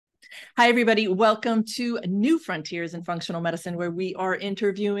Hi, everybody. Welcome to New Frontiers in Functional Medicine, where we are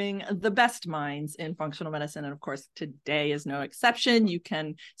interviewing the best minds in functional medicine. And of course, today is no exception. You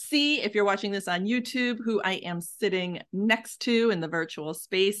can see, if you're watching this on YouTube, who I am sitting next to in the virtual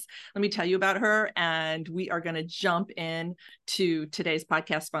space. Let me tell you about her. And we are going to jump in to today's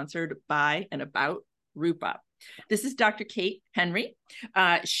podcast sponsored by and about Rupa. This is Dr. Kate Henry.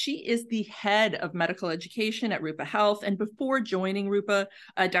 She is the head of medical education at Rupa Health. And before joining Rupa,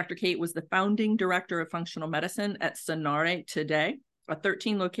 Dr. Kate was the founding director of functional medicine at Sonare Today, a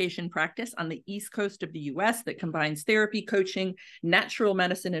 13-location practice on the East Coast of the US that combines therapy, coaching, natural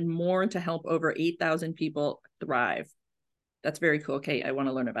medicine, and more to help over 8,000 people thrive. That's very cool, Kate. I want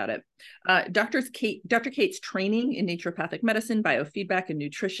to learn about it. Dr. Kate's training in naturopathic medicine, biofeedback, and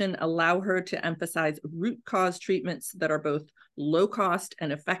nutrition allow her to emphasize root cause treatments that are both low cost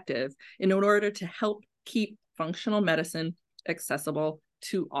and effective in order to help keep functional medicine accessible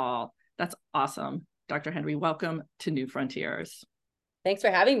to all. That's awesome. Dr. Henry, welcome to New Frontiers. Thanks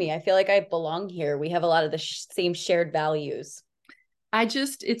for having me. I feel like I belong here. We have a lot of the same shared values. I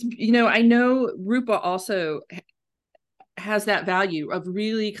know Rupa also has that value of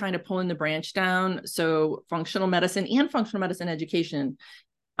really kind of pulling the branch down. So functional medicine and functional medicine education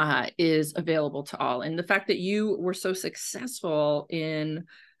is available to all. And the fact that you were so successful in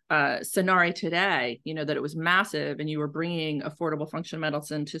Sonare Today, that it was massive and you were bringing affordable functional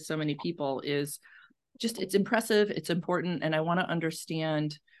medicine to so many people is just, it's impressive. It's important. And I want to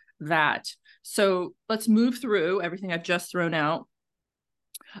understand that. So let's move through everything I've just thrown out.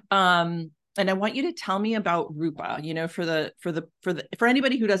 And I want you to tell me about Rupa, for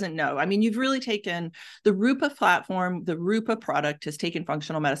anybody who doesn't know. I mean, you've really taken the Rupa platform, the Rupa product has taken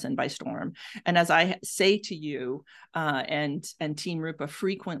functional medicine by storm. And as I say to you and Team Rupa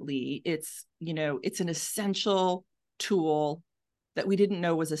frequently, it's an essential tool that we didn't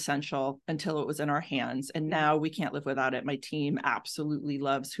know was essential until it was in our hands. And now we can't live without it. My team absolutely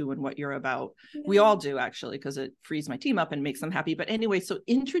loves who and what you're about. Yeah. We all do, actually, because it frees my team up and makes them happy. But anyway, so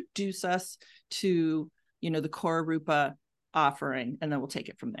introduce us to, the core Rupa offering, and then we'll take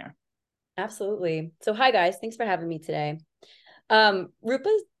it from there. Absolutely. So hi, guys. Thanks for having me today.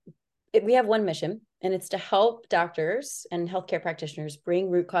 We have one mission, and it's to help doctors and healthcare practitioners bring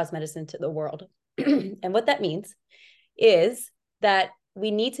root cause medicine to the world. And what that means is that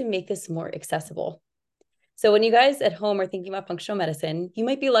we need to make this more accessible. So when you guys at home are thinking about functional medicine, you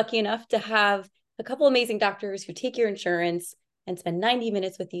might be lucky enough to have a couple amazing doctors who take your insurance and spend 90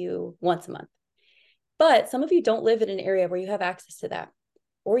 minutes with you once a month. But some of you don't live in an area where you have access to that,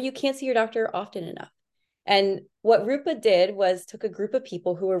 or you can't see your doctor often enough. And what Rupa did was took a group of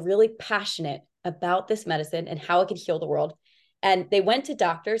people who were really passionate about this medicine and how it could heal the world. And they went to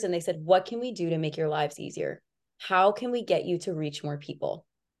doctors and they said, what can we do to make your lives easier? How can we get you to reach more people?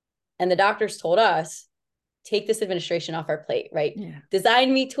 And the doctors told us, take this administration off our plate, right? Yeah.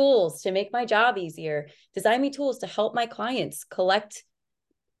 Design me tools to make my job easier. Design me tools to help my clients collect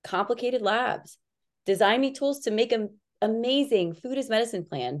complicated labs. Design me tools to make an amazing food as medicine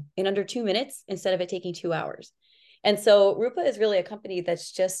plan in under 2 minutes instead of it taking 2 hours. And so Rupa is really a company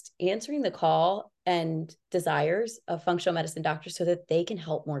that's just answering the call and desires of functional medicine doctors so that they can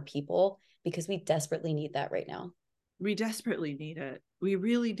help more people, because we desperately need that right now. We desperately need it. We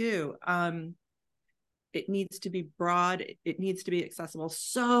really do. It needs to be broad. It needs to be accessible.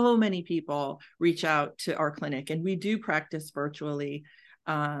 So many people reach out to our clinic, and we do practice virtually,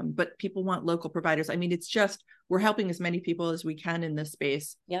 but people want local providers. I mean, it's just, we're helping as many people as we can in this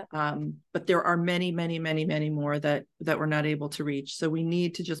space. Yeah. But there are many, many, many, many more that we're not able to reach. So we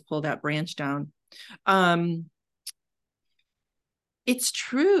need to just pull that branch down. It's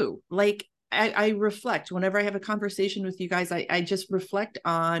true. Like, I reflect whenever I have a conversation with you guys, I just reflect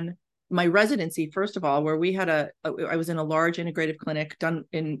on my residency, first of all, where we had I was in a large integrative clinic done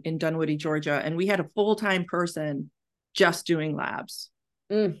in Dunwoody, Georgia, and we had a full-time person just doing labs,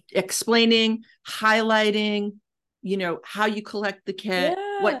 explaining, highlighting, how you collect the kit,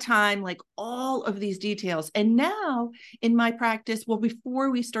 what time, like all of these details. And now in my practice, well, before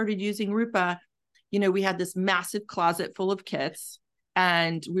we started using Rupa, we had this massive closet full of kits.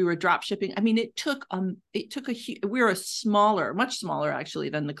 And we were drop shipping. I mean, we were much smaller actually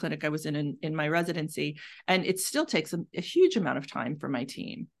than the clinic I was in my residency. And it still takes a huge amount of time for my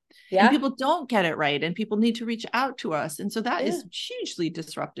team. Yeah. And people don't get it right. And people need to reach out to us. And so that is hugely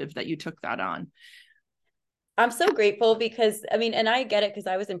disruptive that you took that on. I'm so grateful because, and I get it because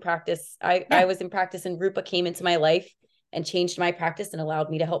I was in practice. I was in practice and Rupa came into my life and changed my practice and allowed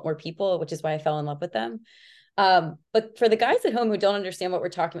me to help more people, which is why I fell in love with them. But for the guys at home who don't understand what we're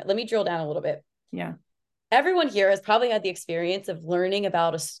talking about, let me drill down a little bit. Yeah. everyone here has probably had the experience of learning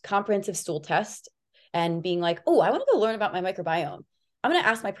about a comprehensive stool test and being like, oh, I want to go learn about my microbiome. I'm going to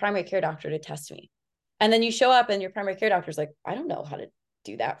ask my primary care doctor to test me. And then you show up and your primary care doctor is like, I don't know how to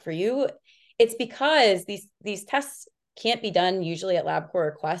do that for you. It's because these tests can't be done usually at LabCorp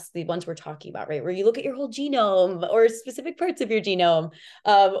or Quest, the ones we're talking about, right? Where you look at your whole genome or specific parts of your genome,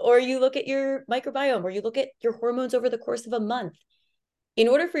 or you look at your microbiome, or you look at your hormones over the course of a month. In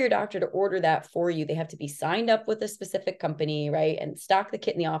order for your doctor to order that for you, they have to be signed up with a specific company, right? And stock the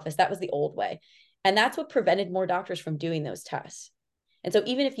kit in the office. That was the old way. And that's what prevented more doctors from doing those tests. And so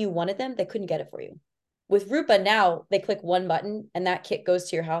even if you wanted them, they couldn't get it for you. With Rupa now, they click one button and that kit goes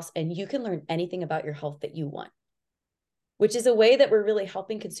to your house and you can learn anything about your health that you want, which is a way that we're really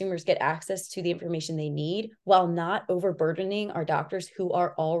helping consumers get access to the information they need while not overburdening our doctors who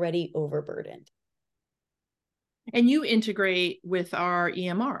are already overburdened. And you integrate with our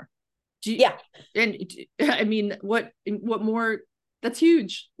EMR. Yeah. And I mean, what more? That's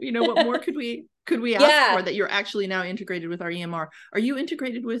huge. You know, what more could we ask for that you're actually now integrated with our EMR? Are you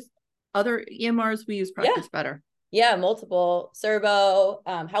integrated with other EMRs? We use Practice Better. Yeah, multiple, Servo,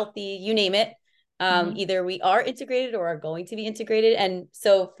 Healthy, you name it. Either we are integrated or are going to be integrated. And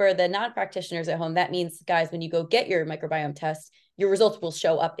so for the non-practitioners at home, that means, guys, when you go get your microbiome test, your results will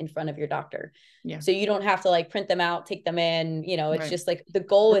show up in front of your doctor. Yeah. So you don't have to like print them out, take them in, you know, it's just like the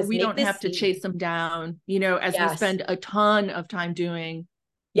goal is we don't have to chase them down, you know, as we spend a ton of time doing,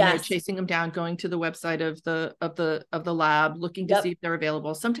 you know, chasing them down, going to the website of the lab, looking to see if they're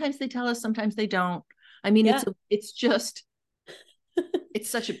available. Sometimes they tell us, sometimes they don't. I mean, it's just, it's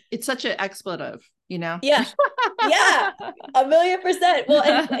such an expletive, you know? Yeah. Yeah. 1,000,000%. Well,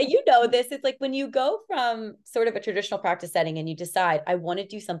 and you know this, it's like when you go from sort of a traditional practice setting and you decide, I want to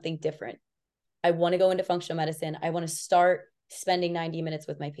do something different. I want to go into functional medicine. I want to start spending 90 minutes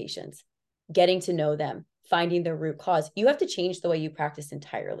with my patients, getting to know them, finding the root cause. You have to change the way you practice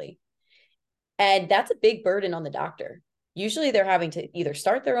entirely. And that's a big burden on the doctor. Usually they're having to either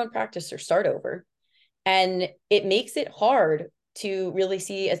start their own practice or start over. And it makes it hard to really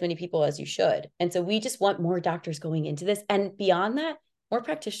see as many people as you should. And so we just want more doctors going into this. And beyond that, more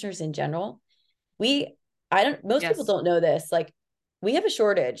practitioners in general. Most people don't know this. Like, we have a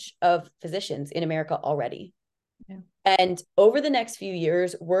shortage of physicians in America already. Yeah. And over the next few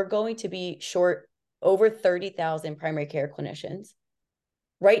years, we're going to be short over 30,000 primary care clinicians.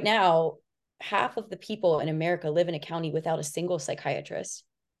 Right now, half of the people in America live in a county without a single psychiatrist.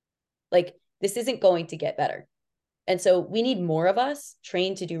 Like, this isn't going to get better. And so we need more of us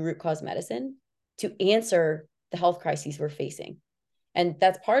trained to do root cause medicine to answer the health crises we're facing. And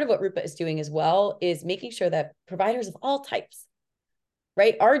that's part of what Rupa is doing as well, is making sure that providers of all types,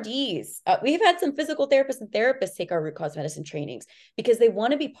 right? RDs, we've had some physical therapists and therapists take our root cause medicine trainings because they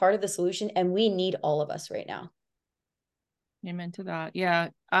want to be part of the solution, and we need all of us right now. Amen to that. Yeah.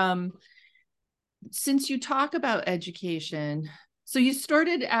 Since you talk about education, so you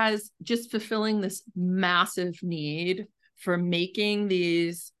started as just fulfilling this massive need for making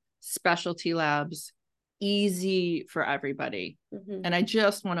these specialty labs easy for everybody. Mm-hmm. And I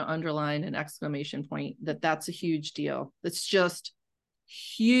just want to underline an exclamation point that's a huge deal. It's just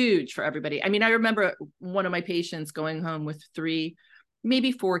huge for everybody. I mean, I remember one of my patients going home with 3,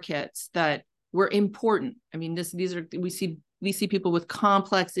 maybe 4 kits that were important. I mean, we see people with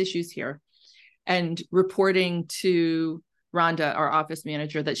complex issues here, and reporting to Rhonda, our office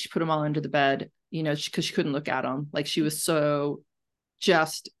manager, that she put them all under the bed, you know, because she couldn't look at them. Like, she was so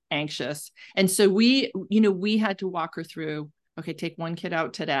just anxious. And so we had to walk her through, okay, take 1 kit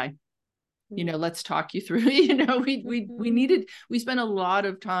out today. You know, let's talk you through, you know, we spent a lot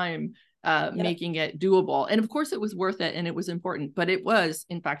of time making it doable. And of course it was worth it and it was important, but it was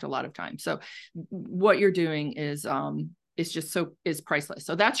in fact a lot of time. So what you're doing is priceless.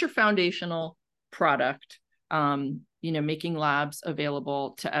 So that's your foundational product, you know, making labs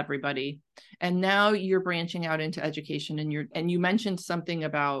available to everybody. And now you're branching out into education, and you mentioned something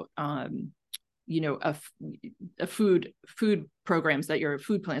about, you know, food programs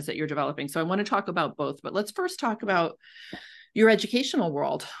food plans that you're developing. So I want to talk about both, but let's first talk about your educational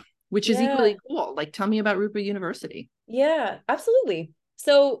world, which is equally cool. Like, tell me about Rupa University. Yeah, absolutely.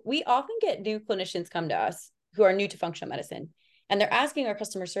 So we often get new clinicians come to us who are new to functional medicine, and they're asking our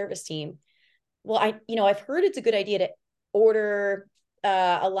customer service team, well, I've heard it's a good idea to order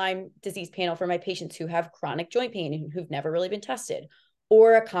a Lyme disease panel for my patients who have chronic joint pain and who've never really been tested,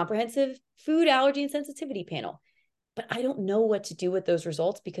 or a comprehensive food allergy and sensitivity panel. But I don't know what to do with those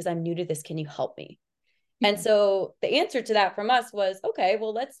results because I'm new to this. Can you help me? And so the answer to that from us was, okay,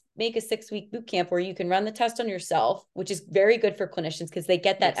 well, let's make a 6-week boot camp where you can run the test on yourself, which is very good for clinicians because they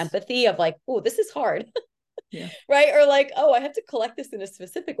get that empathy of like, oh, this is hard. Yeah. Right. Or like, oh, I have to collect this in a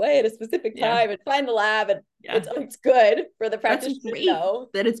specific way at a specific time and find the lab. And it's good for the That's practitioner to great know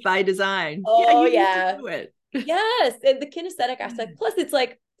that it's by design. Yeah, oh you need yeah. to do it. Yes. And the kinesthetic aspect, plus it's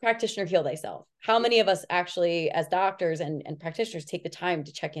like practitioner heal thyself. How many of us actually as doctors and practitioners take the time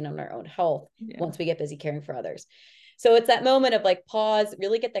to check in on our own health once we get busy caring for others? So it's that moment of like pause,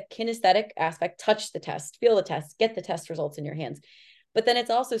 really get the kinesthetic aspect, touch the test, feel the test, get the test results in your hands. But then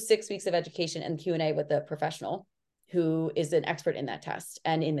it's also 6 weeks of education and Q&A with the professional who is an expert in that test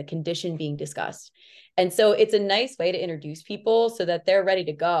and in the condition being discussed. And so it's a nice way to introduce people so that they're ready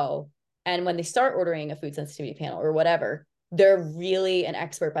to go. And when they start ordering a food sensitivity panel or whatever, they're really an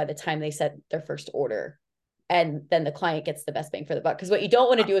expert by the time they set their first order. And then the client gets the best bang for the buck. Because what you don't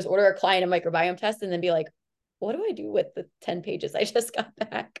want to do is order a client a microbiome test and then be like, what do I do with the 10 pages I just got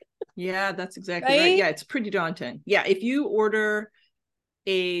back? Yeah, that's exactly right. Yeah, it's pretty daunting. Yeah, if you order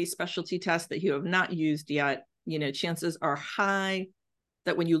a specialty test that you have not used yet, chances are high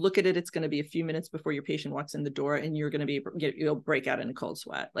that when you look at it, it's going to be a few minutes before your patient walks in the door and you're going to you'll break out in a cold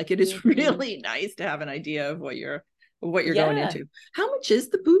sweat. Like, it is really nice to have an idea of what you're going into. How much is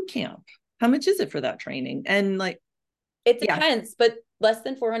the boot camp? How much is it for that training? And like, it depends, but less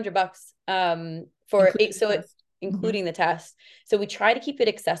than $400 for it. So including the test. So we try to keep it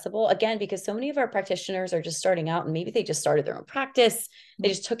accessible, again, because so many of our practitioners are just starting out and maybe they just started their own practice. They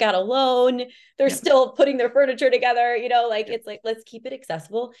just took out a loan. They're still putting their furniture together, it's like, let's keep it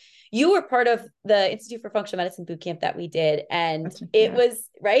accessible. You were part of the Institute for Functional Medicine bootcamp that we did. And it was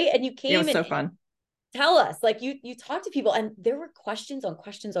right. And you came it was so fun. Tell us, like you talked to people and there were questions on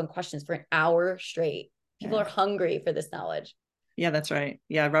questions on questions for an hour straight. People are hungry for this knowledge. Yeah, that's right.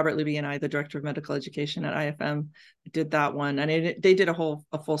 Yeah, Robert Luby and I, the director of medical education at IFM, did that one, and they did a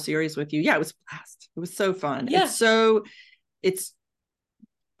full series with you. Yeah, it was a blast. It was so fun. Yeah. It's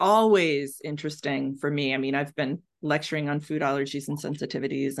always interesting for me. I mean, I've been lecturing on food allergies and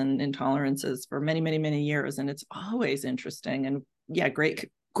sensitivities and intolerances for many, many, many years, and it's always interesting. And yeah,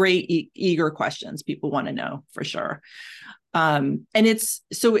 great, eager questions. People want to know for sure. And it's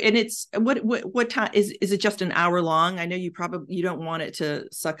what time is it? Just an hour long? I know you don't want it to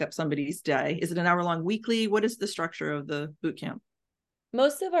suck up somebody's day. Is it an hour long weekly? What is the structure of the boot camp?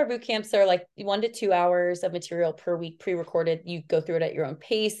 Most of our boot camps are like 1 to 2 hours of material per week, pre-recorded. You go through it at your own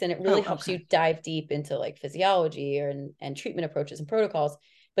pace, and it really helps you dive deep into like physiology and treatment approaches and protocols.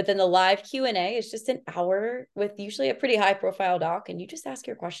 But then the live Q&A is just an hour with usually a pretty high profile doc, and you just ask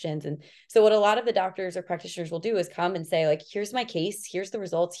your questions. And so what a lot of the doctors or practitioners will do is come and say, like, here's my case, here's the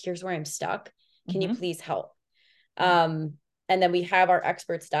results, here's where I'm stuck. Can you please help? And then we have our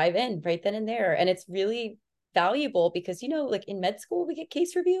experts dive in right then and there. And it's really valuable because, like in med school, we get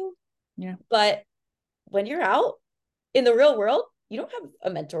case review. Yeah. But when you're out in the real world, you don't have a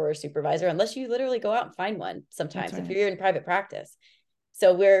mentor or supervisor unless you literally go out and find one sometimes if you're in private practice.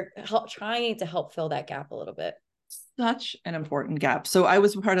 So we're trying to help fill that gap a little bit. Such an important gap. So I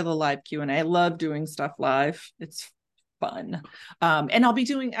was part of the live Q&A. I love doing stuff live. It's fun. And I'll be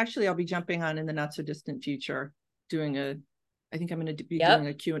jumping on in the not so distant future, I think I'm going to be doing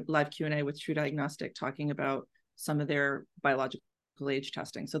a live Q&A with True Diagnostic, talking about some of their biological age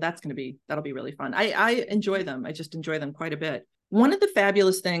testing. So that'll be really fun. I enjoy them. I just enjoy them quite a bit. One of the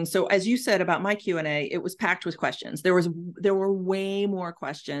fabulous things, so as you said about my Q&A, it was packed with questions. There were way more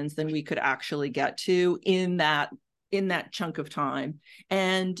questions than we could actually get to in that chunk of time.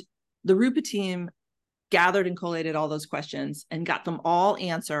 And the Rupa team gathered and collated all those questions and got them all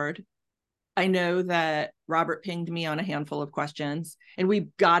answered. I know that Robert pinged me on a handful of questions and we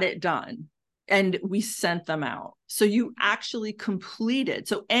got it done and we sent them out. So you actually completed.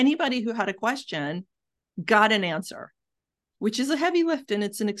 So anybody who had a question got an answer, which is a heavy lift, and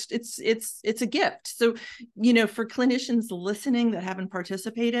it's a gift. So, for clinicians listening that haven't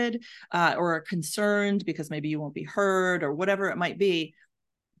participated or are concerned because maybe you won't be heard or whatever it might be,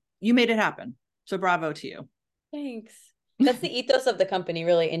 you made it happen. So bravo to you. Thanks. That's the ethos of the company,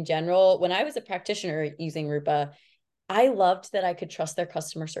 really, in general. When I was a practitioner using Rupa, I loved that I could trust their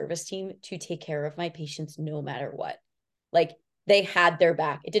customer service team to take care of my patients no matter what. Like, they had their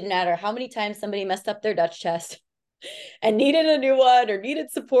back. It didn't matter how many times somebody messed up their Dutch test and needed a new one or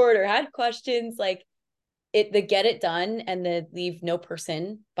needed support or had questions. Like, the get it done and the leave no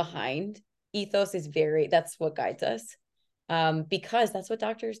person behind ethos is that's what guides us, because that's what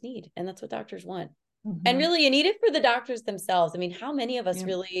doctors need and that's what doctors want. And really, you need it for the doctors themselves. I mean, how many of us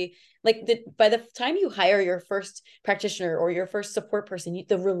really, like, by the time you hire your first practitioner or your first support person,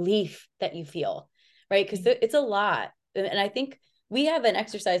 the relief that you feel, right? Because it's a lot. And I think we have an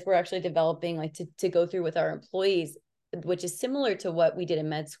exercise we're actually developing, like, to go through with our employees, which is similar to what we did in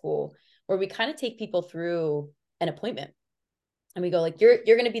med school, where we kind of take people through an appointment. And we go like, you're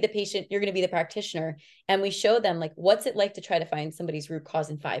going to be the patient, you're going to be the practitioner. And we show them like, what's it like to try to find somebody's root cause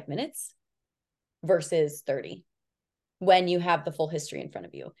in 5 minutes versus 30 when you have the full history in front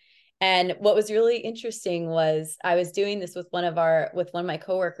of you. And what was really interesting was I was doing this with one of my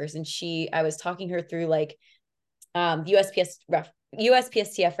coworkers, and I was talking her through like USPSTF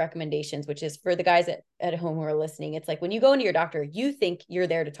recommendations, which is for the guys at home who are listening. It's like when you go into your doctor, you think you're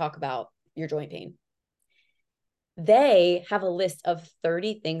there to talk about your joint pain. They have a list of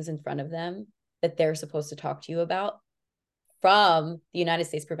 30 things in front of them that they're supposed to talk to you about from the United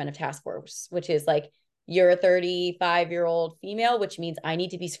States Preventive Task Force, which is like, you're a 35-year-old female, which means I need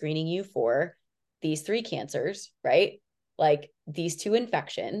to be screening you for these 3 cancers, right? Like these 2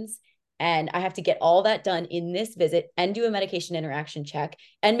 infections. And I have to get all that done in this visit and do a medication interaction check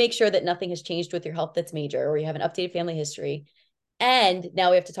and make sure that nothing has changed with your health that's major, or you have an updated family history. And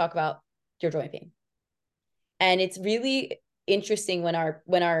now we have to talk about your joint pain. And it's really interesting when our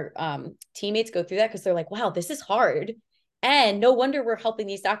teammates go through that, because they're like, wow, this is hard. And no wonder we're helping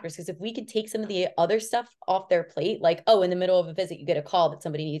these doctors, because if we could take some of the other stuff off their plate, like, oh, in the middle of a visit, you get a call that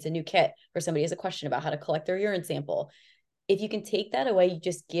somebody needs a new kit, or somebody has a question about how to collect their urine sample. If you can take that away, you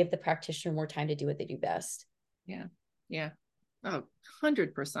just give the practitioner more time to do what they do best. Yeah. Yeah. Oh,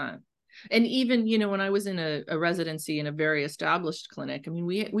 100%. And even, you know, when I was in a residency in a very established clinic, I mean,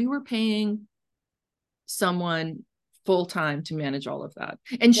 we were paying someone full-time to manage all of that.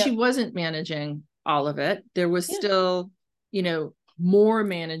 And she wasn't managing all of it. There was still, you know, more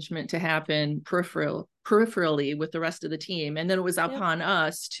management to happen peripherally with the rest of the team. And then it was upon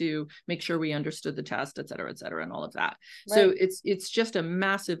us to make sure we understood the test, et cetera, and all of that. Right. So it's just a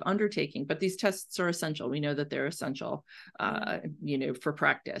massive undertaking, but these tests are essential. We know that they're essential, you know, for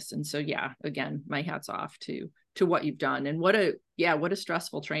practice. And so, yeah, again, my hat's off to what you've done. And what a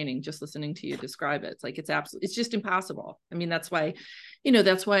stressful training, just listening to you describe it. It's like, it's just impossible. I mean, that's why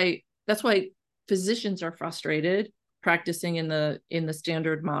physicians are frustrated practicing in the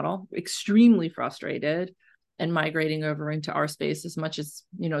standard model, extremely frustrated, and migrating over into our space as much as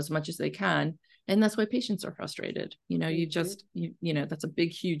they can. And that's why patients are frustrated. You know, you know, that's a big,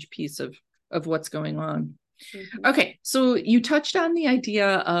 huge piece of what's going on. Mm-hmm. Okay. So you touched on the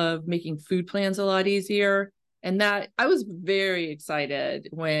idea of making food plans a lot easier. And that I was very excited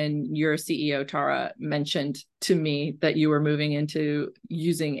when your CEO, Tara, mentioned to me that you were moving into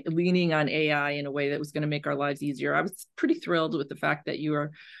leaning on AI in a way that was going to make our lives easier. I was pretty thrilled with the fact that you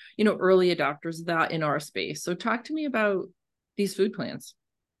are, you know, early adopters of that in our space. So talk to me about these food plans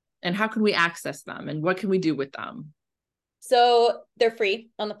and how can we access them and what can we do with them? So they're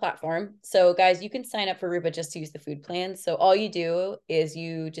free on the platform. So guys, you can sign up for Rupa just to use the food plans. So all you do is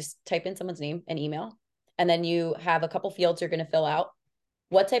you just type in someone's name and email. And then you have a couple fields you're going to fill out.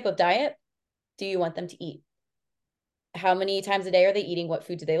 What type of diet do you want them to eat? How many times a day are they eating? What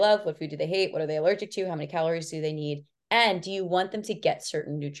food do they love? What food do they hate? What are they allergic to? How many calories do they need? And do you want them to get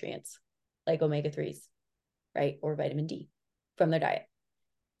certain nutrients like omega-3s, right? Or vitamin D from their diet?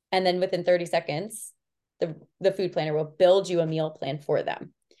 And then within 30 seconds, the food planner will build you a meal plan for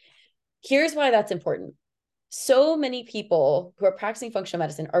them. Here's why that's important. So many people who are practicing functional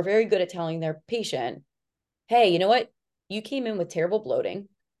medicine are very good at telling their patient, hey, you know what? You came in with terrible bloating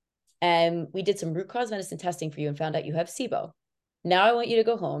and we did some root cause medicine testing for you and found out you have SIBO. Now I want you to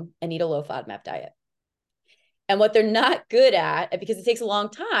go home and eat a low FODMAP diet. And what they're not good at, because it takes a long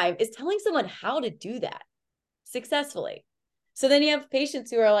time, is telling someone how to do that successfully. So then you have patients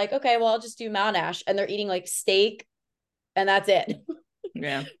who are like, okay, well, I'll just do Monash, and they're eating like steak and that's it.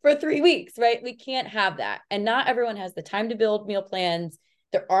 Yeah. For 3 weeks, right? We can't have that. And not everyone has the time to build meal plans.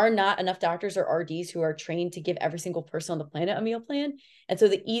 There are not enough doctors or RDs who are trained to give every single person on the planet a meal plan. And so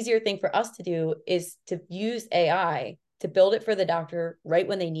the easier thing for us to do is to use AI to build it for the doctor right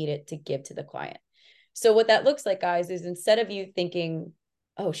when they need it to give to the client. So what that looks like, guys, is instead of you thinking,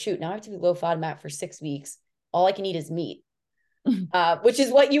 oh, shoot, now I have to be low FODMAP for 6 weeks, all I can eat is meat, which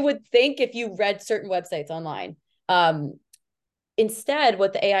is what you would think if you read certain websites online. Instead,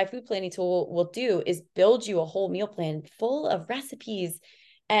 what the AI food planning tool will do is build you a whole meal plan full of recipes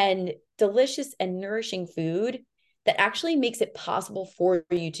and delicious and nourishing food that actually makes it possible for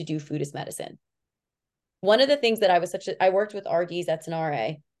you to do food as medicine. One of the things that I worked with RDs at an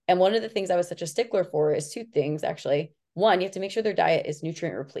RA, and one of the things I was such a stickler for is 2 things, actually. One, you have to make sure their diet is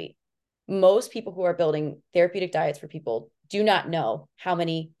nutrient replete. Most people who are building therapeutic diets for people do not know how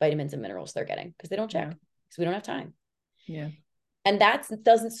many vitamins and minerals they're getting because they don't check, because we don't have time. Yeah. And that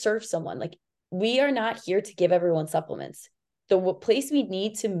doesn't serve someone. Like, we are not here to give everyone supplements. the place we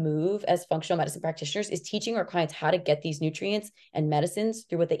need to move as functional medicine practitioners is teaching our clients how to get these nutrients and medicines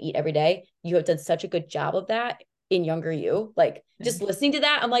through what they eat every day. You have done such a good job of that in younger you. Like just listening to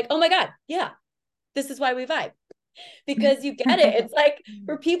that, I'm like, oh my God, yeah, this is why we vibe. Because you get it. It's like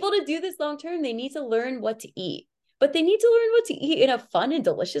for people to do this long term, they need to learn what to eat, but they need to learn what to eat in a fun and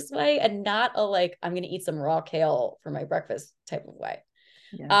delicious way, and not a like, I'm going to eat some raw kale for my breakfast type of way.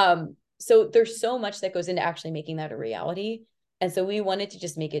 Yeah. So there's so much that goes into actually making that a reality. And so we wanted to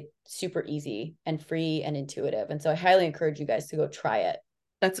just make it super easy and free and intuitive. And so I highly encourage you guys to go try it.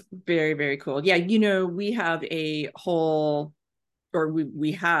 That's very, very cool. Yeah. You know, we have a whole, or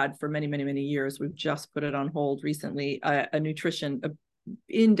we had for many, many, many years, we've just put it on hold recently, a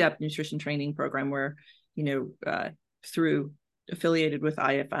in-depth nutrition training program where, you know, through affiliated with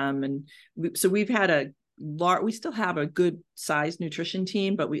IFM. And so we've had we still have a good sized nutrition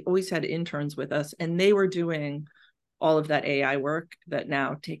team, but we always had interns with us, and they were doing all of that AI work that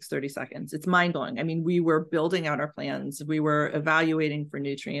now takes 30 seconds. It's mind blowing. I mean, we were building out our plans. We were evaluating for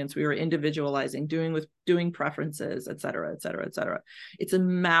nutrients. We were individualizing, doing preferences, et cetera, et cetera, et cetera. It's a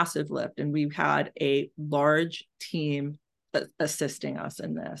massive lift. And we've had a large team assisting us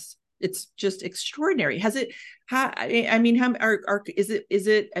in this. It's just extraordinary. Is it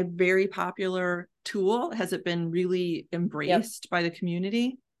a very popular tool? Has it been really embraced by the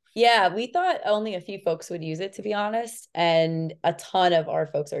community? Yeah, we thought only a few folks would use it, to be honest. And a ton of our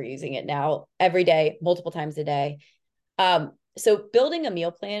folks are using it now every day, multiple times a day. So building a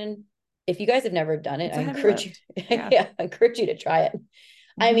meal plan, if you guys have never done it, I encourage you. I encourage you to try it.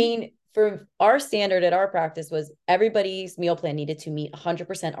 Mm-hmm. I mean, for our standard at our practice was everybody's meal plan needed to meet 100%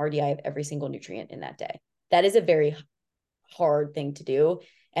 RDI of every single nutrient in that day. That is a very hard thing to do.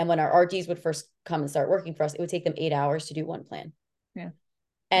 And when our RDs would first come and start working for us, it would take them 8 hours to do one plan. Yeah.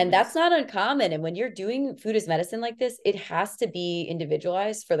 And that's not uncommon. And when you're doing food as medicine like this, it has to be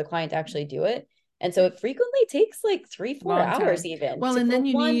individualized for the client to actually do it. And so it frequently takes like 3-4 hours even. Well, and then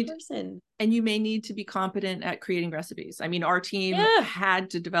you need person. And you may need to be competent at creating recipes. I mean, our team had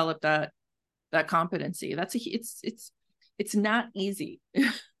to develop that competency. It's not easy.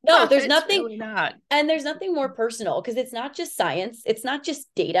 No, there's nothing, really not. And there's nothing more personal, because it's not just science. It's not just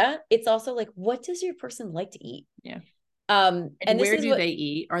data. It's also like, what does your person like to eat? Yeah. And where do they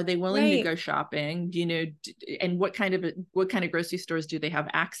eat? Are they willing to go shopping? Do you know, and what kind of grocery stores do they have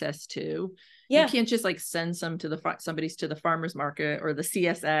access to? Yeah. You can't just like send somebody to the farmer's market or the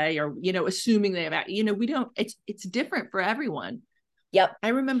CSA, or, you know, assuming they have, you know, we don't, it's different for everyone. Yep. I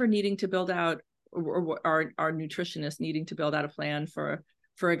remember needing to build out, or our nutritionist needing to build out a plan for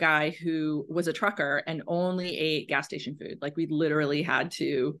a guy who was a trucker and only ate gas station food. Like we literally had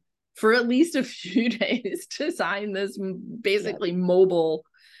to, for at least a few days, design this basically mobile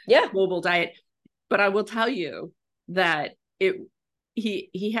diet. But I will tell you that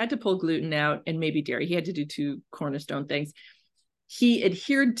he had to pull gluten out and maybe dairy. He had to do 2 cornerstone things. He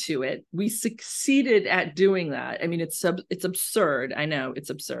adhered to it. We succeeded at doing that. I mean, it's absurd. I know it's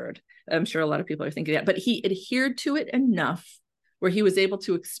absurd. I'm sure a lot of people are thinking that, but he adhered to it enough where he was able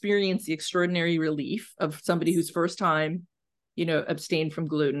to experience the extraordinary relief of somebody whose first time, you know, abstained from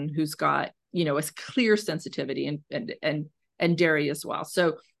gluten, who's got, you know, a clear sensitivity and dairy as well.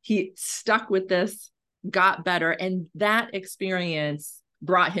 So he stuck with this, got better, and that experience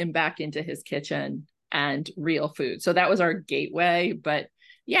brought him back into his kitchen and real food. So that was our gateway. But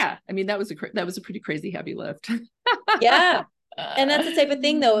yeah, I mean, that was a pretty crazy heavy lift. Yeah. And that's the type of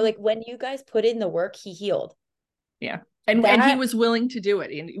thing though, like when you guys put in the work, he healed. Yeah. And he was willing to do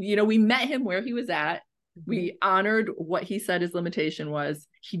it. And, you know, we met him where he was at. We honored what he said his limitation was.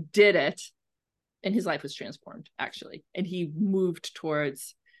 He did it, and his life was transformed, actually. And he moved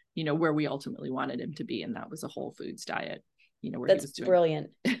towards, you know, where we ultimately wanted him to be. And that was a whole foods diet, you know, where that's he was doing brilliant.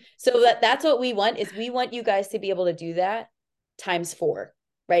 So that's what we want, is we want you guys to be able to do that times 4,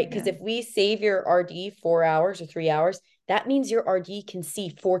 right? Because if we save your RD 4 hours or 3 hours, that means your RD can see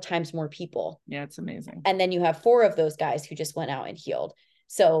 4 times more people. Yeah, it's amazing. And then you have 4 of those guys who just went out and healed.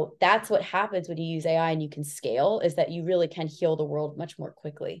 So that's what happens when you use AI and you can scale, is that you really can heal the world much more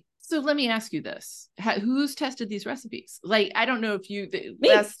quickly. So let me ask you this: who's tested these recipes? Like, I don't know if you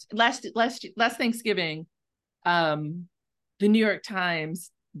last Thanksgiving, the New York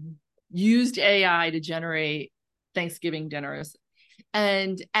Times used AI to generate Thanksgiving dinners,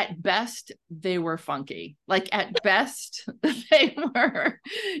 and at best they were funky. Like at best they were,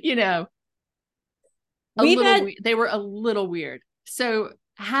 you know, they were a little weird. So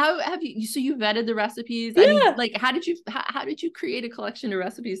how have you vetted the recipes? Yeah. I mean, like, how did you create a collection of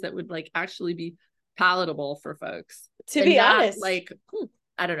recipes that would like actually be palatable for folks? To be honest, like,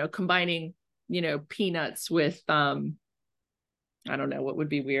 I don't know, combining, you know, peanuts with I don't know what would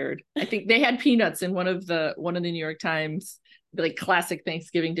be weird. I think they had peanuts in one of the New York Times like classic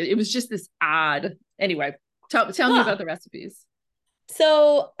Thanksgiving dish. It was just this odd. Anyway, tell me about the recipes.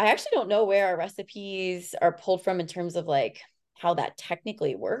 So I actually don't know where our recipes are pulled from in terms of like how that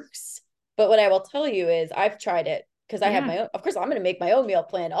technically works. But what I will tell you is I've tried it because I have my own, of course, I'm going to make my own meal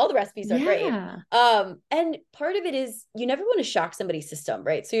plan. All the recipes are great. And part of it is you never want to shock somebody's system,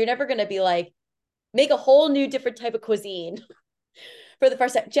 right? So you're never going to be like, make a whole new different type of cuisine for the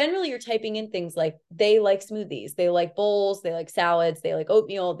first time. Generally, you're typing in things like they like smoothies, they like bowls, they like salads, they like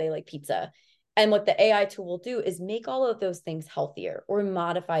oatmeal, they like pizza. And what the AI tool will do is make all of those things healthier or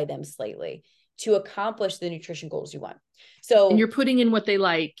modify them slightly to accomplish the nutrition goals you want. So, and you're putting in what they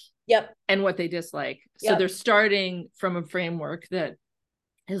like, yep, and what they dislike. So they're starting from a framework that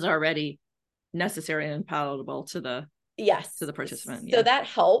is already necessary and palatable to the participant. So that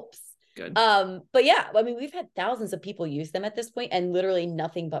helps. Good. But yeah, I mean, we've had thousands of people use them at this point and literally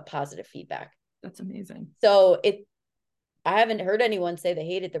nothing but positive feedback. That's amazing. So I haven't heard anyone say they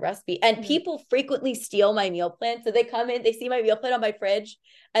hated the recipe, and people frequently steal my meal plan. So they come in, they see my meal plan on my fridge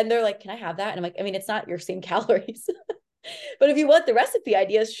and they're like, can I have that? And I'm like, I mean, it's not your same calories, but if you want the recipe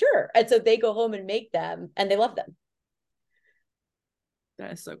ideas, sure. And so they go home and make them and they love them.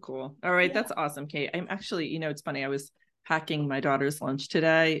 That is so cool. All right. That's awesome, Kate. I'm actually, it's funny. I was packing my daughter's lunch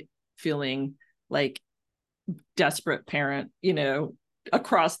today, feeling like desperate parent,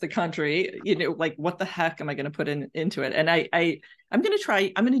 across the country, like what the heck am I going to put into it? And I'm going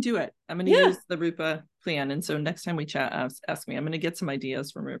to do it. I'm going to use the Rupa plan. And so next time we chat, ask me, I'm going to get some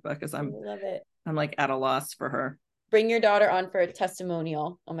ideas from Rupa because I'm like at a loss for her. Bring your daughter on for a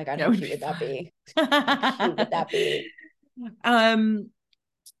testimonial. Oh my God, how cute would that be? How cute would that be?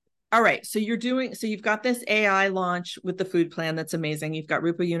 All right. So you've got this AI launch with the food plan. That's amazing. You've got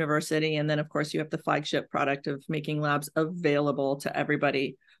Rupa University. And then of course you have the flagship product of making labs available to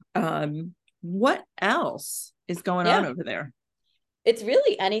everybody. What else is going on over there? It's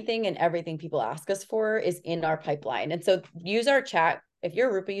really anything and everything people ask us for is in our pipeline. And so use our chat. If you're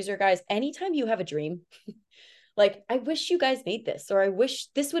a Rupa user, guys, anytime you have a dream, like, I wish you guys made this, or I wish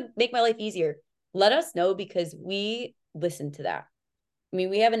this would make my life easier, let us know because we listen to that. I mean,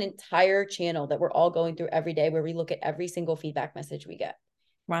 we have an entire channel that we're all going through every day where we look at every single feedback message we get.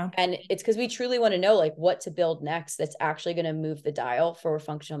 Wow. And it's because we truly want to know like what to build next that's actually going to move the dial for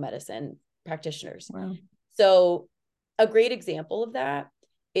functional medicine practitioners. Wow. So a great example of that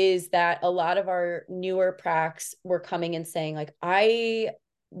is that a lot of our newer pracs were coming and saying like, I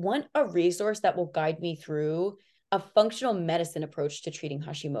want a resource that will guide me through a functional medicine approach to treating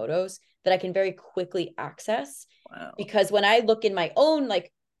Hashimoto's that I can very quickly access. Wow. Because when I look in my own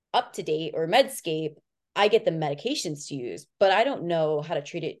like UpToDate or Medscape, I get the medications to use, but I don't know how to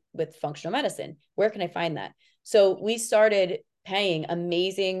treat it with functional medicine. Where can I find that? So we started paying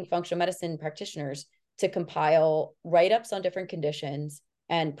amazing functional medicine practitioners to compile write-ups on different conditions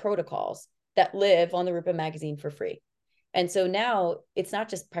and protocols that live on the Rupa magazine for free. And so now it's not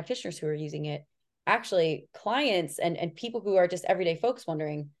just practitioners who are using it, actually clients and people who are just everyday folks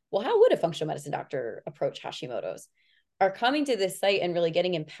wondering, well, how would a functional medicine doctor approach Hashimoto's, are coming to this site and really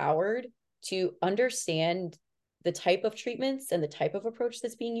getting empowered to understand the type of treatments and the type of approach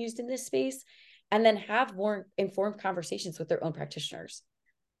that's being used in this space, and then have more informed conversations with their own practitioners.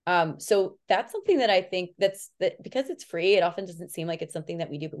 So that's something that I think that because it's free, it often doesn't seem like it's something that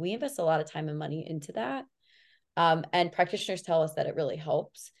we do, but we invest a lot of time and money into that. And practitioners tell us that it really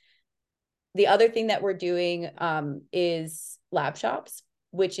helps. The other thing that we're doing is lab shops,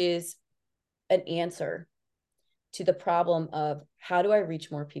 which is an answer to the problem of how do I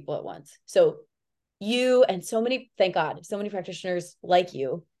reach more people at once? So you and so many, thank God, so many practitioners like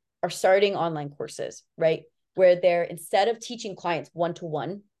you are starting online courses, right? Where they're, instead of teaching clients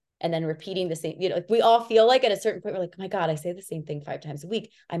one-to-one and then repeating the same, like we all feel like at a certain point, we're like, oh my God, I say the same thing 5 times a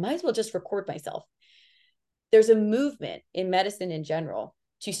week. I might as well just record myself. There's a movement in medicine in general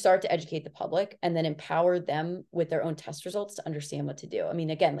to start to educate the public and then empower them with their own test results to understand what to do. I mean,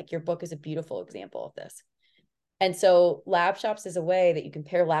 again, like your book is a beautiful example of this. And so lab shops is a way that you can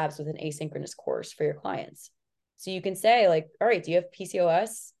pair labs with an asynchronous course for your clients. So you can say like, all right, do you have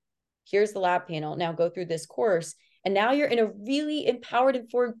PCOS? Here's the lab panel. Now go through this course. And now you're in a really empowered,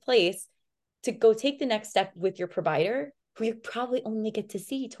 informed place to go take the next step with your provider, who you probably only get to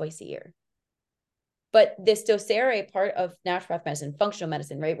see twice a year. But this docere part of naturopath medicine, functional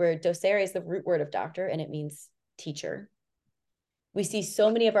medicine, right? Where docere is the root word of doctor and it means teacher. We see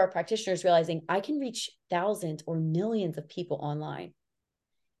so many of our practitioners realizing I can reach thousands or millions of people online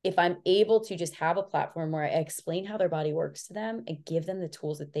if I'm able to just have a platform where I explain how their body works to them and give them the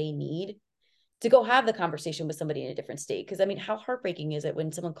tools that they need to go have the conversation with somebody in a different state. Because I mean, how heartbreaking is it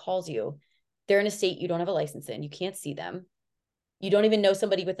when someone calls you, they're in a state you don't have a license in, you can't see them, you don't even know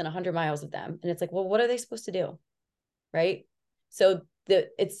somebody within 100 miles of them. And it's like, well, what are they supposed to do? Right. So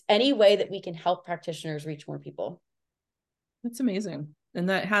it's any way that we can help practitioners reach more people. That's amazing. And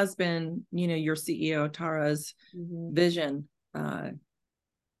that has been, your CEO, Tara's vision,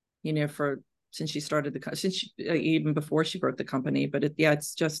 since she started even before she wrote the company, but it's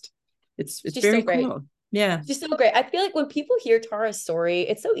very so cool. Yeah. She's so great. I feel like when people hear Tara's story,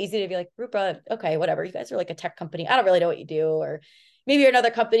 it's so easy to be like, Rupa, okay, whatever. You guys are like a tech company. I don't really know what you do. Or maybe you're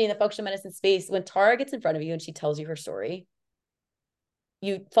another company in the functional medicine space. When Tara gets in front of you and she tells you her story,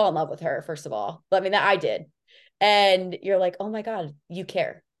 you fall in love with her, first of all. I mean, that I did. And you're like, oh my God, you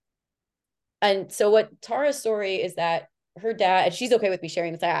care. And so what Tara's story is that her dad, and she's okay with me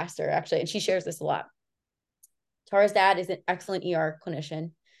sharing this, I asked her actually, and she shares this a lot. Tara's dad is an excellent ER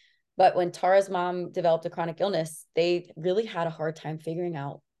clinician. But when Tara's mom developed a chronic illness, they really had a hard time figuring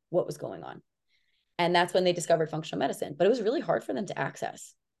out what was going on. And that's when they discovered functional medicine. But it was really hard for them to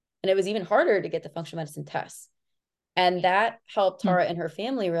access. And it was even harder to get the functional medicine tests. And that helped Tara and her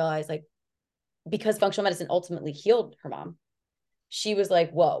family realize, like, because functional medicine ultimately healed her mom, she was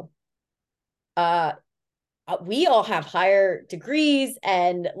like, whoa, we all have higher degrees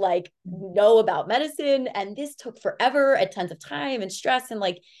and like know about medicine. And this took forever and tons of time and stress. And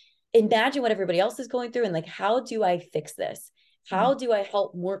like, imagine what everybody else is going through. And like, how do I fix this? How do I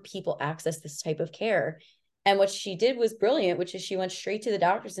help more people access this type of care? And what she did was brilliant, which is she went straight to the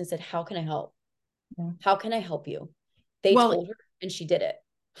doctors and said, how can I help? How can I help you? They told her and she did it.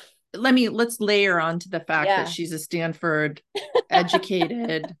 Let's layer on to the fact that she's a Stanford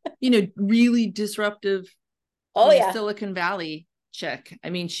educated, really disruptive, Silicon Valley chick. I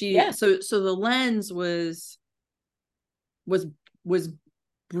mean, so the lens was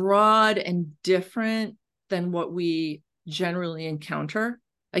broad and different than what we generally encounter.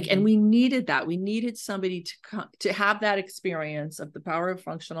 And we needed that. We needed somebody to have that experience of the power of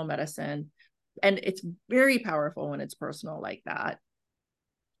functional medicine. And it's very powerful when it's personal like that.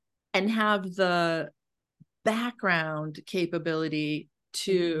 And have the background capability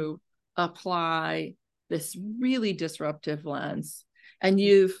to apply this really disruptive lens. And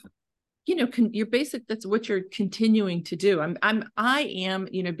you're basic, that's what you're continuing to do. I am,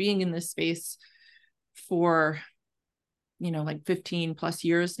 being in this space for, like 15 plus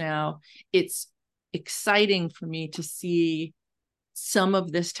years now, it's exciting for me to see some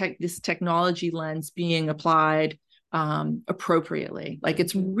of this technology lens being applied appropriately. Like,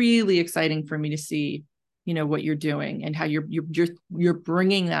 it's really exciting for me to see, what you're doing and how you're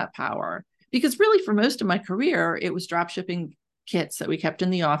bringing that power. Because really, for most of my career, it was drop shipping kits that we kept in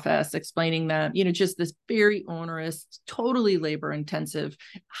the office, explaining that, just this very onerous, totally labor intensive,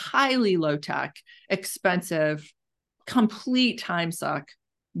 highly low tech, expensive, complete time suck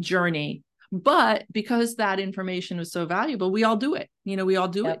journey. But because that information was so valuable, we all do it. We all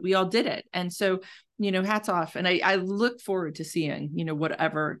do it. We all did it. And so, hats off. And I look forward to seeing,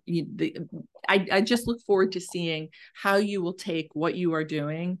 whatever I just look forward to seeing how you will take what you are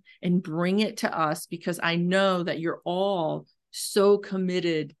doing and bring it to us, because I know that you're all so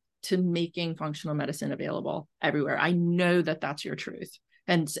committed to making functional medicine available everywhere. I know that that's your truth,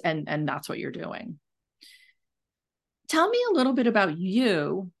 and that's what you're doing. Tell me a little bit about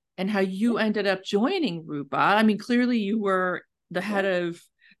you and how you ended up joining Rupa. I mean, clearly you were the head of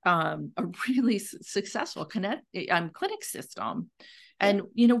a really successful clinic system. And,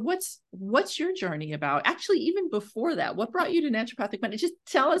 what's your journey about? Actually, even before that, what brought you to naturopathic medicine? Just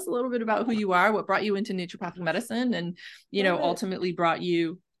tell us a little bit about who you are, what brought you into naturopathic medicine, and, ultimately brought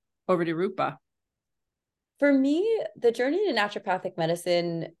you over to Rupa. For me, the journey to naturopathic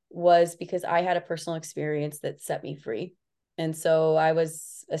medicine was because I had a personal experience that set me free. And so I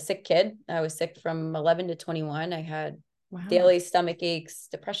was a sick kid. I was sick from 11 to 21. I had daily stomach aches,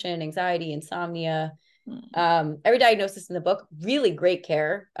 depression, anxiety, insomnia. Every diagnosis in the book, really great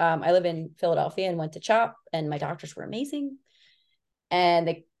care. I live in Philadelphia and went to CHOP, and my doctors were amazing. And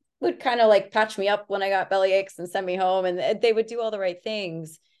they would kind of like patch me up when I got belly aches and send me home, and they would do all the right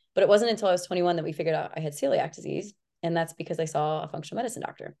things. But it wasn't until I was 21 that we figured out I had celiac disease. And that's because I saw a functional medicine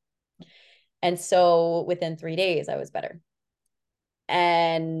doctor. And so within 3 days, I was better.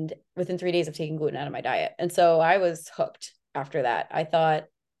 And within 3 days of taking gluten out of my diet. And so I was hooked after that. I thought,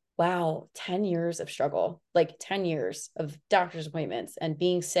 wow, 10 years of struggle, like 10 years of doctor's appointments and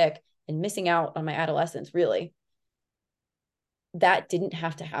being sick and missing out on my adolescence, really. That didn't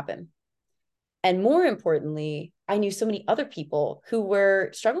have to happen. And more importantly, I knew so many other people who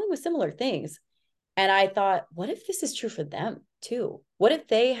were struggling with similar things. And I thought, what if this is true for them too? What if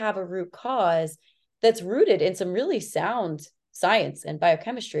they have a root cause that's rooted in some really sound science and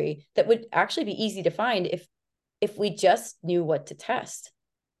biochemistry that would actually be easy to find if we just knew what to test?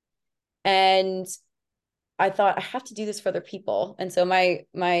 And I thought, I have to do this for other people. And so my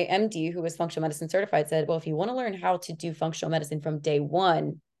MD, who was functional medicine certified, said, well, if you want to learn how to do functional medicine from day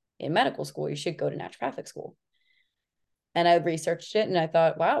one in medical school, you should go to naturopathic school. And I researched it and I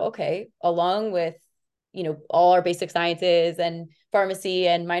thought, wow, okay, along with, all our basic sciences and pharmacy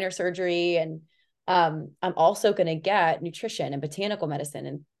and minor surgery. And I'm also going to get nutrition and botanical medicine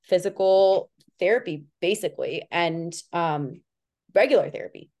and physical therapy, basically, and regular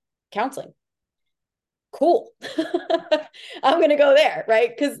therapy, counseling. Cool. I'm going to go there, right?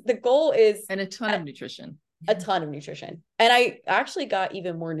 Because the goal is... And a ton of nutrition. A ton of nutrition. And I actually got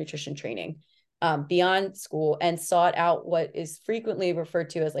even more nutrition training beyond school and sought out what is frequently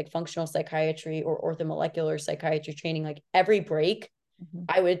referred to as like functional psychiatry or orthomolecular psychiatry training. Like every break,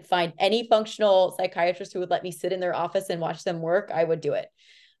 I would find any functional psychiatrist who would let me sit in their office and watch them work. I would do it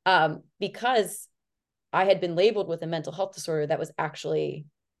because I had been labeled with a mental health disorder that was actually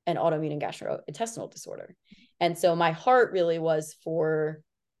an autoimmune and gastrointestinal disorder. And so my heart really was for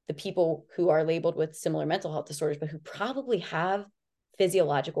the people who are labeled with similar mental health disorders, but who probably have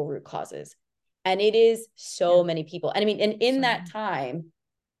physiological root causes. And it is so many people. And I mean, and in that time,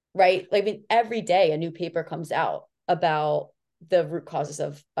 right? Like, I mean, every day a new paper comes out about the root causes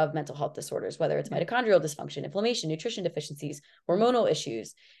of mental health disorders, whether it's mitochondrial dysfunction, inflammation, nutrition deficiencies, hormonal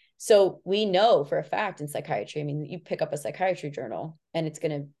issues. So we know for a fact in psychiatry, I mean, you pick up a psychiatry journal and it's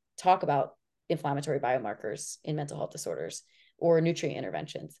going to talk about inflammatory biomarkers in mental health disorders or nutrient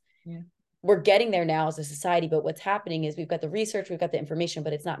interventions. Yeah. We're getting there now as a society, but what's happening is we've got the research, we've got the information,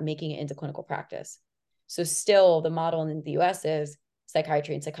 but it's not making it into clinical practice. So still the model in the US is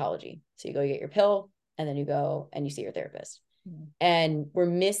psychiatry and psychology. So you go get your pill and then you go and you see your therapist. Mm-hmm. And we're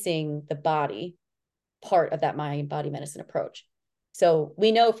missing the body part of that mind body medicine approach. So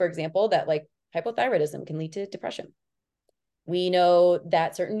we know, for example, that like hypothyroidism can lead to depression. We know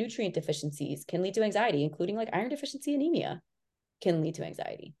that certain nutrient deficiencies can lead to anxiety, including like iron deficiency anemia can lead to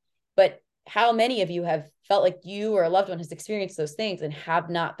anxiety. But how many of you have felt like you or a loved one has experienced those things and have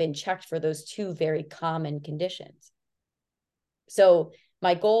not been checked for those two very common conditions? So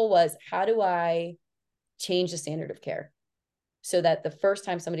my goal was, how do I change the standard of care so that the first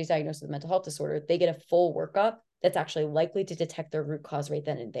time somebody's diagnosed with a mental health disorder, they get a full workup that's actually likely to detect their root cause right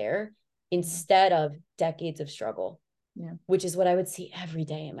then and there, instead of decades of struggle, which is what I would see every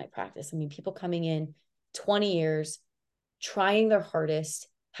day in my practice. I mean, people coming in 20 years, trying their hardest,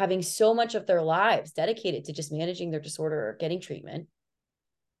 having so much of their lives dedicated to just managing their disorder or getting treatment,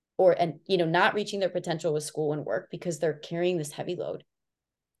 and not reaching their potential with school and work because they're carrying this heavy load.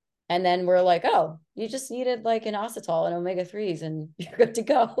 And then we're like, oh, you just needed like an inositol and omega-3s and you're good to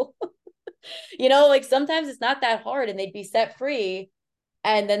go. Like sometimes it's not that hard and they'd be set free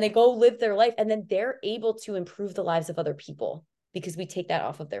and then they go live their life and then they're able to improve the lives of other people because we take that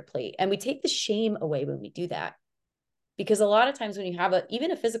off of their plate and we take the shame away when we do that. Because a lot of times when you have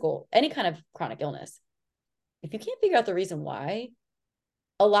even a physical, any kind of chronic illness, if you can't figure out the reason why,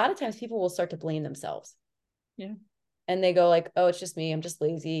 a lot of times people will start to blame themselves. Yeah. And they go like, oh, it's just me. I'm just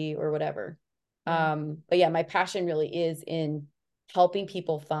lazy or whatever. But yeah, my passion really is in helping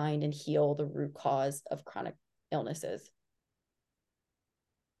people find and heal the root cause of chronic illnesses.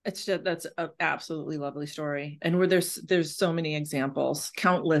 That's an absolutely lovely story. And where there's so many examples,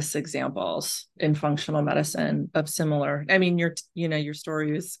 countless examples in functional medicine of similar. I mean, your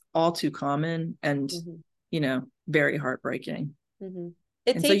story is all too common and, very heartbreaking.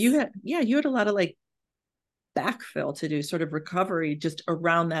 Mm-hmm. So you had a lot of like backfill to do, sort of recovery just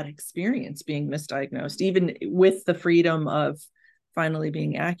around that experience being misdiagnosed, even with the freedom of finally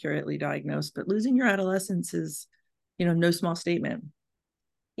being accurately diagnosed. But losing your adolescence is, no small statement.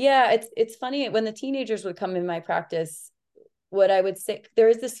 Yeah, it's funny when the teenagers would come in my practice, what I would say, there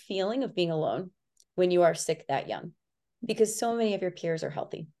is this feeling of being alone when you are sick that young, because so many of your peers are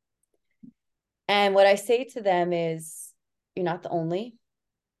healthy. And what I say to them is, you're not the only,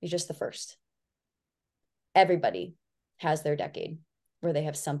 you're just the first. Everybody has their decade where they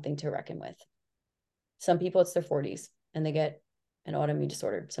have something to reckon with. Some people, it's their 40s and they get an autoimmune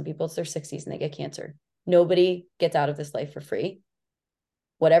disorder. Some people, it's their 60s and they get cancer. Nobody gets out of this life for free.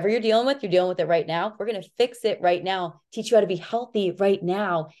 Whatever you're dealing with it right now. We're going to fix it right now, teach you how to be healthy right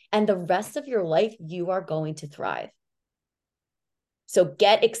now. And the rest of your life, you are going to thrive. So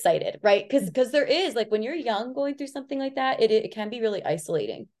get excited, right? Because there is, like, when you're young going through something like that, it can be really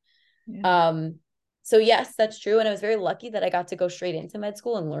isolating. Yeah. So yes, that's true. And I was very lucky that I got to go straight into med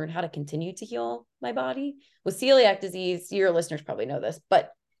school and learn how to continue to heal my body. With celiac disease, your listeners probably know this,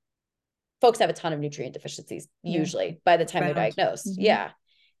 but folks have a ton of nutrient deficiencies usually by the time they're diagnosed. Mm-hmm. Yeah.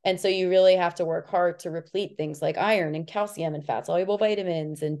 And so you really have to work hard to replete things like iron and calcium and fat soluble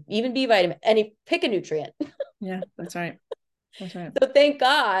vitamins and even B vitamin, and pick a nutrient. Yeah, that's right. That's right. So thank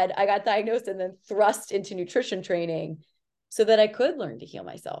God I got diagnosed and then thrust into nutrition training so that I could learn to heal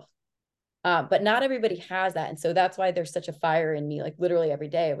myself. But not everybody has that. And so that's why there's such a fire in me. Like literally every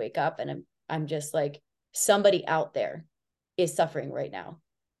day I wake up and I'm just like, somebody out there is suffering right now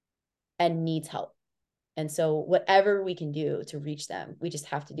and needs help. And so whatever we can do to reach them, we just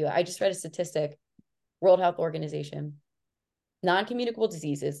have to do it. I just read a statistic, World Health Organization, non-communicable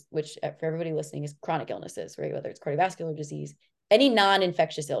diseases, which for everybody listening is chronic illnesses, right? Whether it's cardiovascular disease, any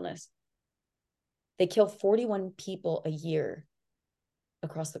non-infectious illness, they kill 41 people a year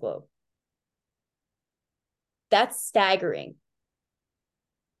across the globe. That's staggering.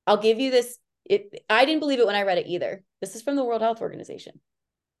 I'll give you this. I didn't believe it when I read it either. This is from the World Health Organization.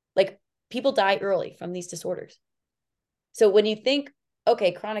 Like people die early from these disorders. So when you think,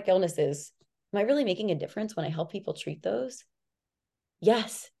 okay, chronic illnesses, am I really making a difference when I help people treat those?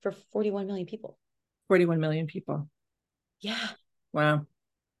 Yes, for 41 million people. 41 million people. Yeah. Wow.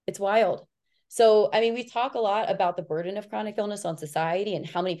 It's wild. So, I mean, we talk a lot about the burden of chronic illness on society and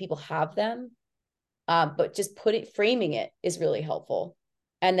how many people have them. But just framing it is really helpful.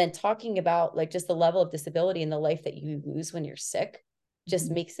 And then talking about like just the level of disability and the life that you lose when you're sick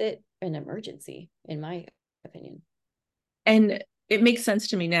just makes it an emergency, in my opinion. And it makes sense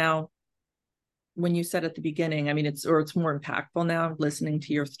to me now when you said at the beginning, I mean, it's more impactful now listening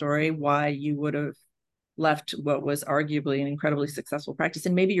to your story, why you would have left what was arguably an incredibly successful practice.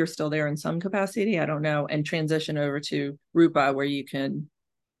 And maybe you're still there in some capacity, I don't know, and transition over to Rupa where you can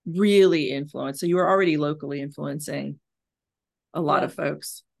really influence. So you were already locally influencing a lot of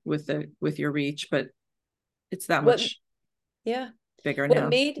folks with your reach, but it's that much bigger now. What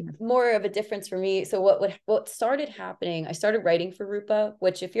made more of a difference for me, so what started happening, I started writing for Rupa,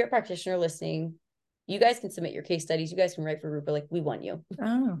 which if you're a practitioner listening, you guys can submit your case studies, you guys can write for Rupa, like we want you.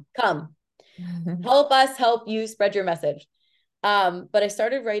 Come help us help you spread your message. But I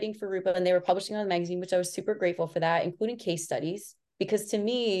started writing for Rupa and they were publishing on the magazine, which I was super grateful for that, including case studies, because to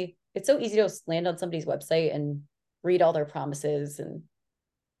me it's so easy to land on somebody's website and read all their promises and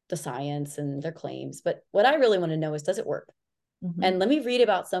the science and their claims, but what I really want to know is, does it work? And let me read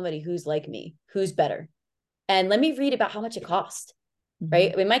about somebody who's like me, who's better. And let me read about how much it cost,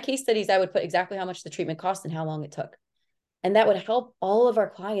 right? I mean, my case studies, I would put exactly how much the treatment cost and how long it took. And that would help all of our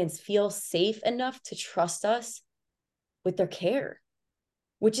clients feel safe enough to trust us with their care,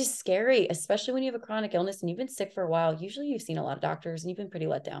 which is scary, especially when you have a chronic illness and you've been sick for a while. Usually you've seen a lot of doctors and you've been pretty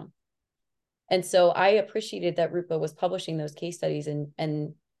let down. And so I appreciated that Rupa was publishing those case studies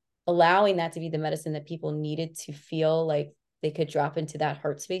and allowing that to be the medicine that people needed to feel like they could drop into that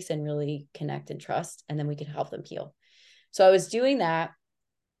heart space and really connect and trust, and then we could help them heal. So I was doing that.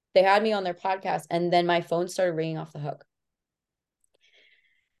 They had me on their podcast, and then my phone started ringing off the hook.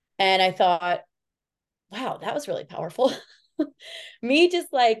 And I thought, wow, that was really powerful. Me just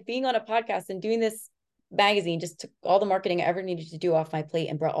like being on a podcast and doing this magazine just took all the marketing I ever needed to do off my plate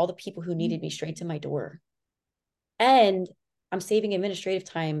and brought all the people who needed me straight to my door. And I'm saving administrative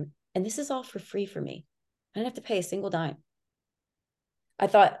time. And this is all for free for me. I didn't have to pay a single dime. I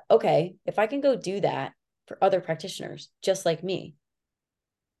thought, okay, if I can go do that for other practitioners just like me,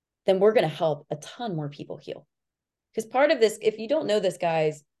 then we're going to help a ton more people heal. Because part of this, if you don't know this,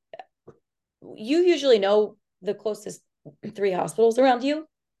 guys, you usually know the closest 3 hospitals around you.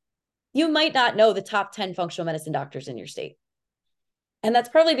 You might not know the top 10 functional medicine doctors in your state. And that's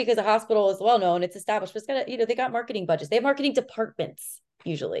probably because a hospital is well known, it's established, but it's got, they got marketing budgets. They have marketing departments,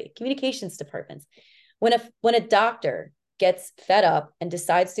 usually communications departments. When a doctor gets fed up and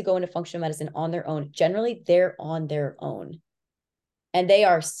decides to go into functional medicine on their own, generally they're on their own. And they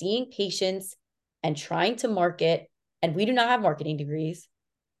are seeing patients and trying to market. And we do not have marketing degrees.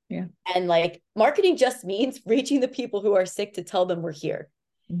 Yeah. And like marketing just means reaching the people who are sick to tell them we're here.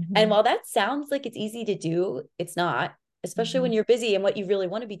 And while that sounds like it's easy to do, it's not, especially when you're busy and what you really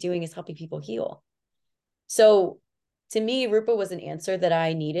want to be doing is helping people heal. So to me, Rupa was an answer that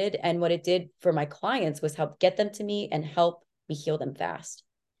I needed. And what it did for my clients was help get them to me and help me heal them fast.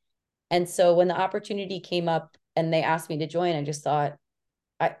 And so when the opportunity came up and they asked me to join, I just thought,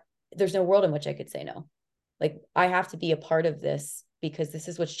 there's no world in which I could say no. Like I have to be a part of this because this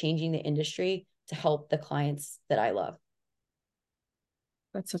is what's changing the industry to help the clients that I love.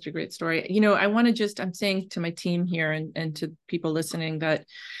 That's such a great story. I want to I'm saying to my team here and to people listening that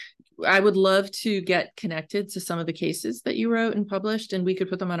I would love to get connected to some of the cases that you wrote and published, and we could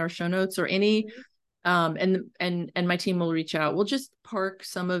put them on our show notes or any, and my team will reach out. We'll just park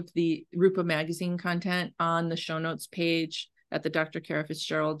some of the Rupa magazine content on the show notes page at the Dr. Kara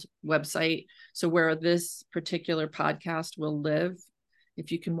Fitzgerald website. So where this particular podcast will live,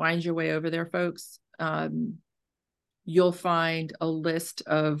 if you can wind your way over there, folks, you'll find a list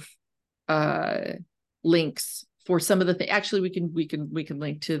of links for some of the things. Actually, we can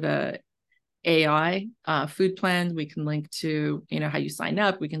link to the AI food plan. We can link to how you sign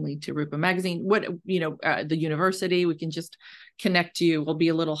up. We can link to Rupa magazine. The university. We can just connect you. We'll be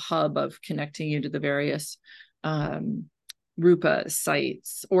a little hub of connecting you to the various Rupa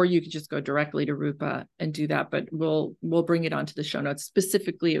sites, or you could just go directly to Rupa and do that. But we'll bring it onto the show notes.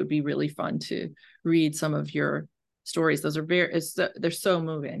 Specifically, it would be really fun to read some of your stories. Those are they're so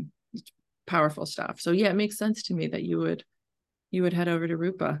moving, powerful stuff. So yeah, it makes sense to me that you would head over to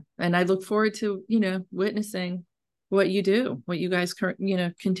Rupa, and I look forward to witnessing what you do, what you guys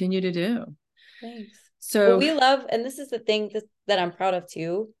continue to do. Thanks. So what we love, and this is the thing that I'm proud of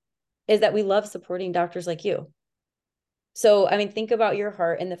too, is that we love supporting doctors like you. So, I mean, think about your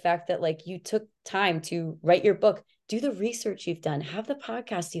heart and the fact that like you took time to write your book, do the research you've done, have the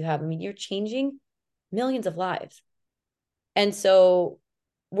podcast you have. I mean, you're changing millions of lives. And so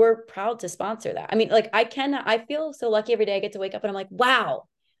we're proud to sponsor that. I mean, like I feel so lucky every day I get to wake up and I'm like, wow,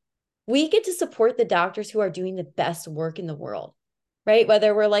 we get to support the doctors who are doing the best work in the world, right?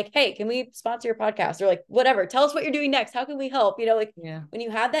 Whether we're like, hey, can we sponsor your podcast, or like, whatever, tell us what you're doing next. How can we help? When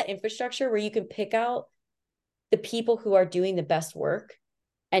you have that infrastructure where you can pick out the people who are doing the best work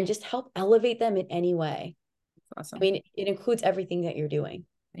and just help elevate them in any way. That's awesome. I mean, it includes everything that you're doing.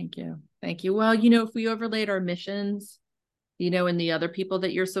 Thank you. Thank you. Well, if we overlaid our missions, and the other people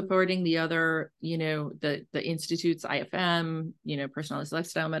that you're supporting, the other, the institutes, IFM, Personalized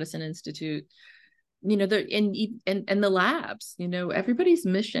Lifestyle Medicine Institute, and the labs, everybody's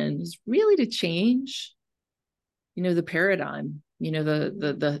mission is really to change, the paradigm,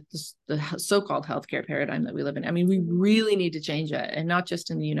 the so-called healthcare paradigm that we live in. I mean, we really need to change it, and not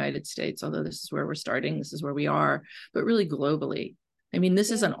just in the United States, although this is where we're starting, this is where we are, but really globally. I mean, this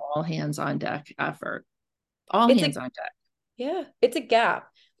is an all hands on deck effort, hands on deck. Yeah, it's a gap.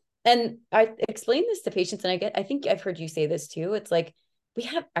 And I explain this to patients, and I think I've heard you say this too. It's like, we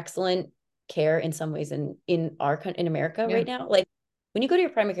have excellent care in some ways in America right now. Like when you go to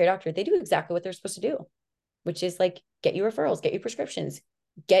your primary care doctor, they do exactly what they're supposed to do, which is like get you referrals, get you prescriptions,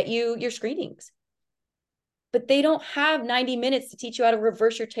 get you your screenings. But they don't have 90 minutes to teach you how to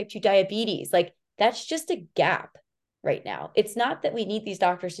reverse your type 2 diabetes. Like that's just a gap right now. It's not that we need these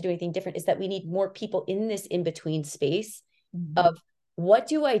doctors to do anything different. It's that we need more people in this in-between space of what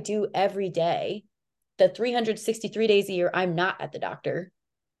do I do every day, the 363 days a year I'm not at the doctor,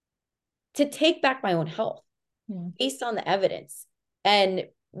 to take back my own health based on the evidence. And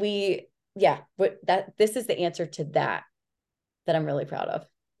this is the answer to that I'm really proud of.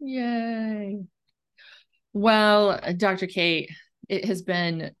 Yay. Well, Dr. Kate, it has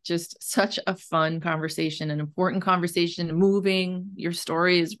been just such a fun conversation, an important conversation, moving. Your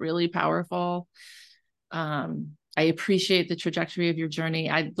story is really powerful. I appreciate the trajectory of your journey.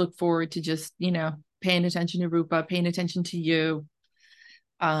 I look forward to just, paying attention to Rupa, paying attention to you,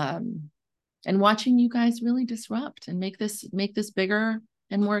 and watching you guys really disrupt and make this bigger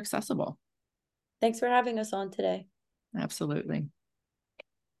and more accessible. Thanks for having us on today. Absolutely.